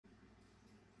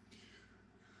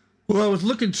Well, I was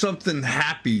looking something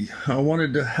happy. I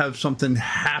wanted to have something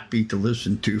happy to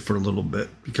listen to for a little bit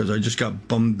because I just got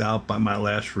bummed out by my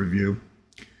last review.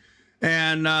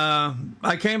 And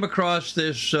I came across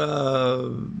this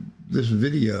this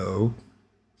video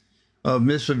of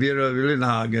Miss Amira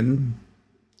Willighagen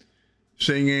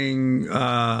singing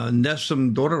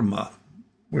Nessun Dorma,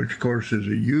 which of course is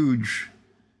a huge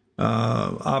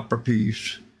opera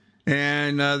piece.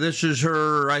 And this is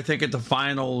her, I think, at the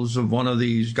finals of one of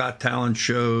these Got Talent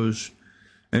shows.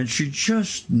 And she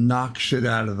just knocks it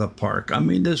out of the park. I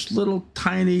mean, this little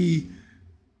tiny,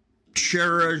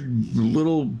 cherished,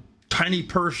 little tiny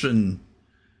person,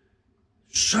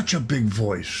 such a big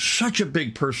voice, such a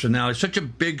big personality, such a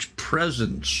big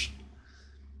presence.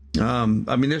 I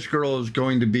mean, this girl is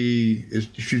going to be,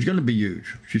 she's going to be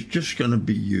huge. She's just going to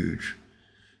be huge.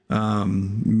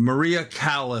 Maria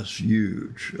Callas,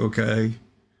 huge, okay?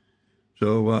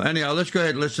 So anyhow, let's go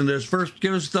ahead and listen to this. First,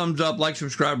 give us a thumbs up, like,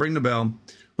 subscribe, ring the bell.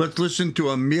 Let's listen to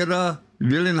Amira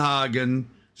Willighagen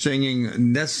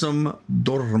singing Nessun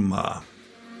Dorma.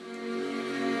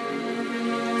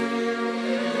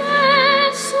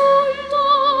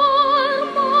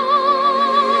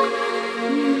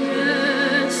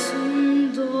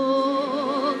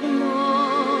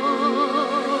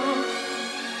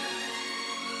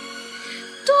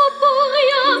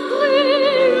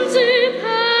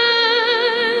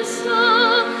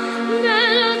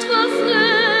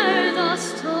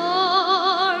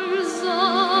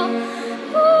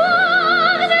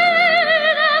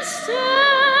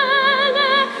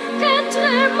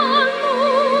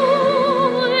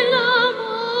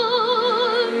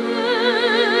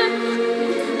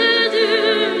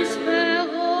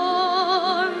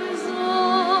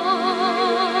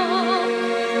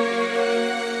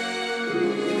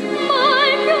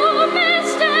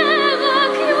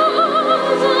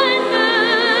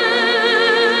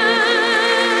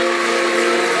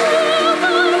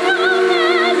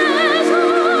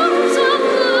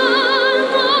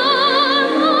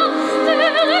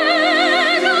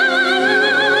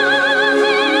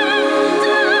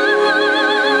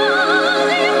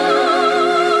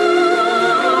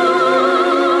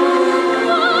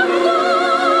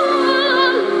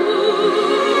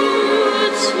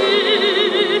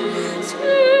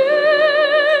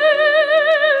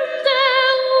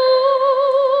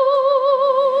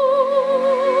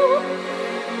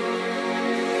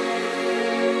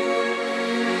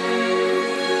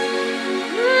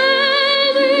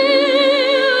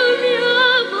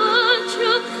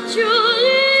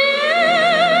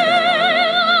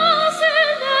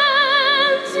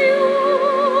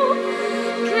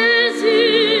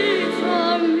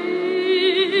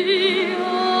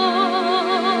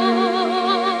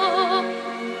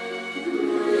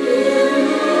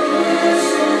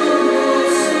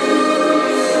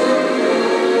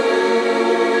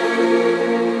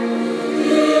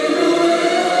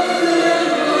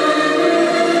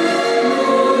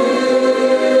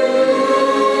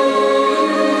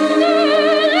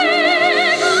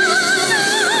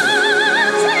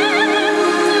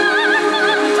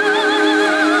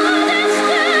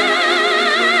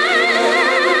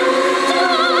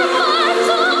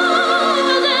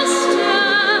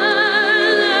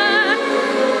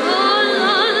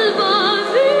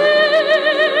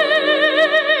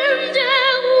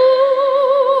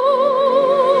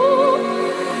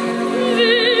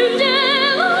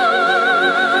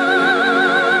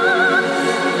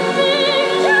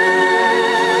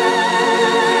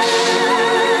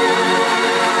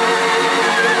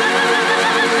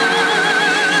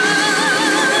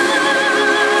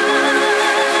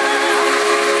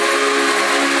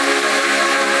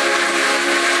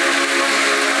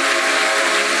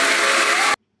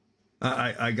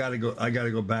 I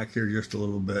gotta go back here just a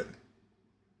little bit.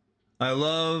 I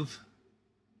love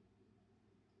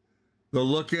the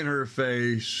look in her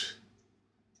face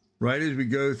right as we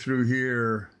go through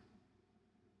here,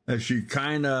 as she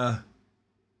kind of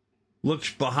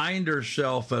looks behind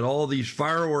herself at all these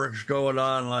fireworks going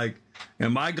on, like,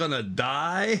 am I gonna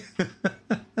die?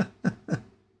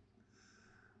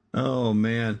 Oh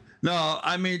man. No,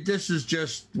 I mean, this is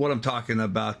just what I'm talking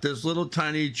about. This little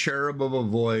tiny cherub of a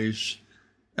voice.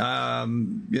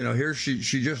 You know, here she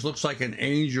just looks like an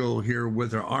angel here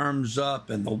with her arms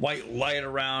up and the white light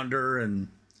around her, and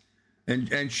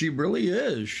she really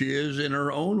is. She is, in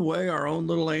her own way, our own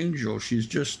little angel. She's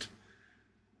just,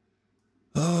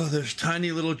 oh, this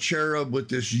tiny little cherub with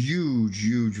this huge,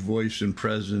 huge voice and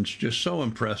presence. Just so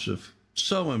impressive.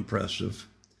 So impressive.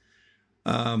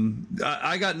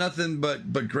 I got nothing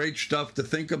but great stuff to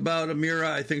think about Amira.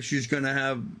 I think she's going to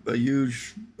have a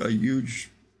huge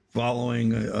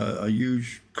following a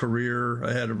huge career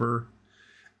ahead of her.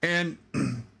 And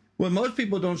what most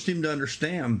people don't seem to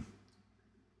understand,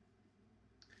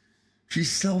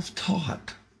 she's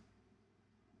self-taught.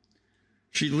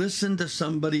 She listened to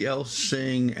somebody else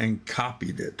sing and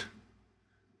copied it.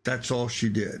 That's all she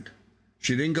did.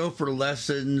 She didn't go for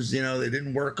lessons. You know, they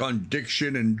didn't work on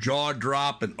diction and jaw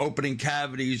drop and opening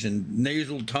cavities and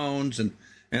nasal tones and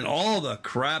all the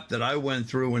crap that I went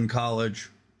through in college.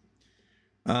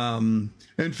 In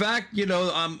fact, you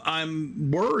know,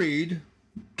 I'm worried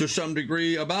to some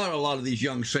degree about a lot of these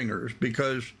young singers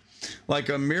because, like,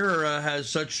 Amira has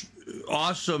such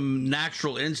awesome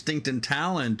natural instinct and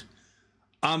talent.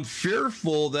 I'm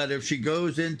fearful that if she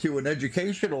goes into an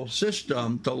educational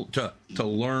system to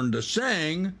learn to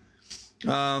sing, they're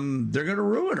going to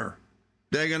ruin her.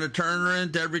 They're going to turn her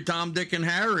into every Tom, Dick, and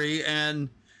Harry and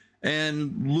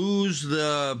lose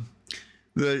the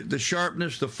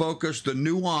sharpness, the focus, the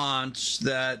nuance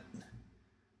that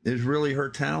is really her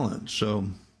talent. So,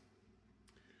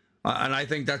 and I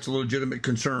think that's a legitimate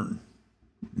concern.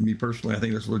 Me personally, I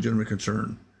think that's a legitimate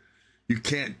concern. You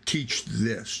can't teach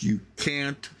this. You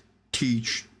can't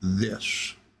teach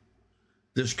this.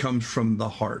 This comes from the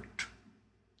heart.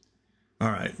 All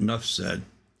right, enough said.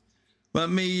 Let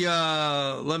me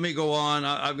go on.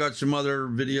 I've got some other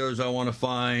videos I want to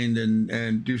find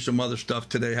and do some other stuff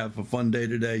today. Have a fun day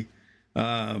today.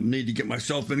 Need to get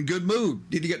myself in a good mood.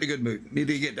 Need to get in a good mood. Need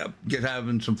to get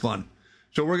having some fun.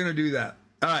 So we're gonna do that.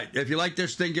 All right. If you like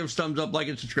this thing, give us a thumbs up, like,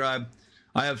 and subscribe.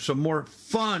 I have some more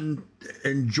fun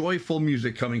and joyful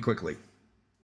music coming quickly.